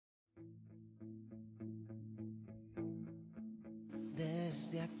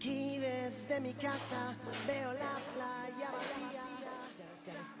Desde aquí, desde mi casa, veo la playa vacía.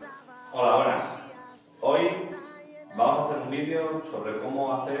 Hola, buenas. Hoy vamos a hacer un vídeo sobre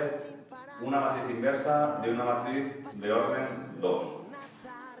cómo hacer una matriz inversa de una matriz de orden 2.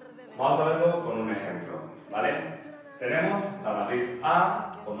 Vamos a verlo con un ejemplo, ¿vale? Tenemos la matriz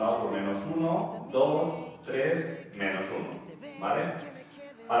A formada por menos 1, 2, 3, menos 1, ¿vale?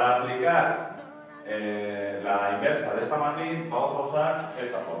 Para aplicar la inversa de esta matriz vamos a usar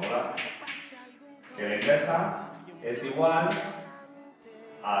esta fórmula, que la inversa es igual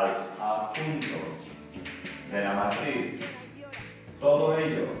al adjunto de la matriz, todo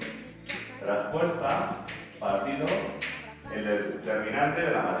ello traspuesta, partido el determinante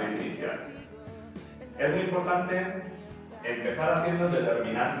de la matriz inicial. Es muy importante empezar haciendo el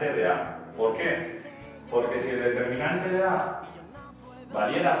determinante de A. ¿Por qué? Porque si el determinante de A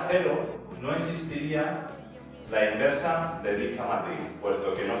valiera 0, no existiría la inversa de dicha matriz,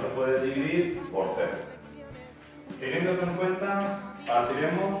 puesto que no se puede dividir por 0. Teniendo eso en cuenta,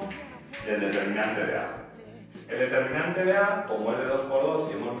 partiremos del determinante de A. El determinante de A, como es de 2 por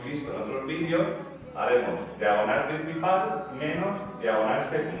 2 y hemos visto en otros vídeos, haremos diagonal principal menos diagonal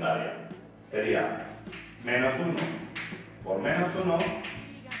secundaria. Sería menos 1 por menos 1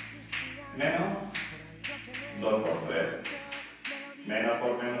 menos 2 por 3. Menos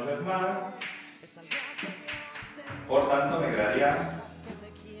por menos es más, por tanto me quedaría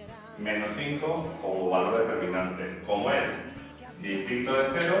menos 5 como valor determinante. Como es distinto de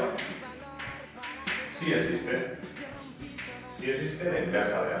 0, sí existe la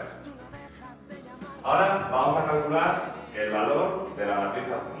inversa de A. Ahora vamos a calcular el valor de la matriz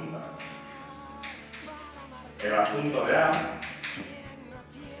adjunta. El adjunto de A,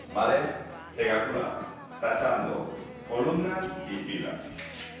 ¿vale?, se calcula tachando columnas y filas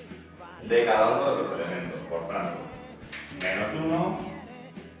de cada uno de los elementos. Por tanto, menos 1,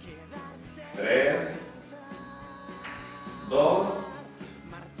 3, 2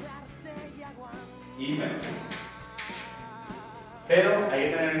 y menos 1. Pero hay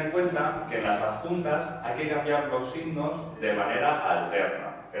que tener en cuenta que en las adjuntas hay que cambiar los signos de manera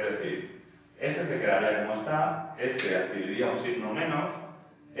alterna. Es decir, este se quedaría como está, este adquiriría un signo menos,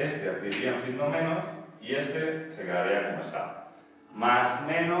 este adquiriría un signo menos y este se quedaría como está. Más,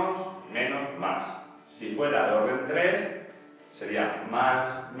 menos, menos, más. Si fuera de orden 3, sería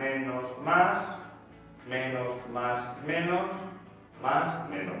más, menos, más, menos, más, menos, más,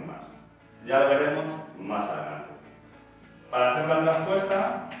 menos, más. Ya lo veremos más adelante. Para hacer la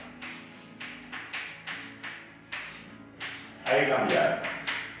traspuesta hay que cambiar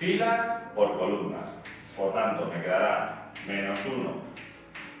filas por columnas. Por tanto, me quedará menos 1,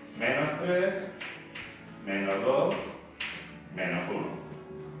 menos 3, menos 2, menos 1.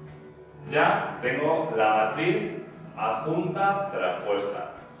 Ya tengo la matriz adjunta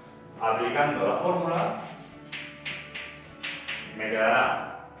traspuesta. Aplicando la fórmula, me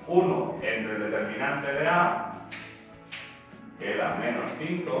quedará 1 entre el determinante de A, que era menos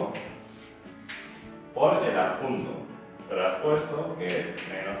 5, por el adjunto traspuesto, que es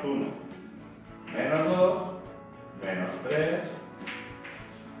menos 1, menos 2, menos 3,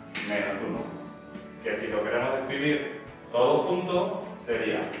 menos 1. Que si lo queremos escribir todo junto,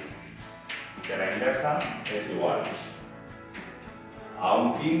 sería que la inversa es igual a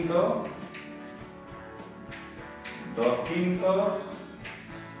 1/5, 2/5,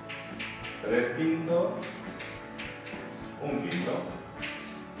 3/5, 1/5.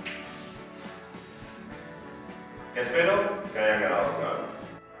 Espero que haya quedado claro.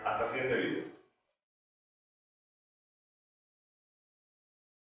 Hasta el siguiente vídeo.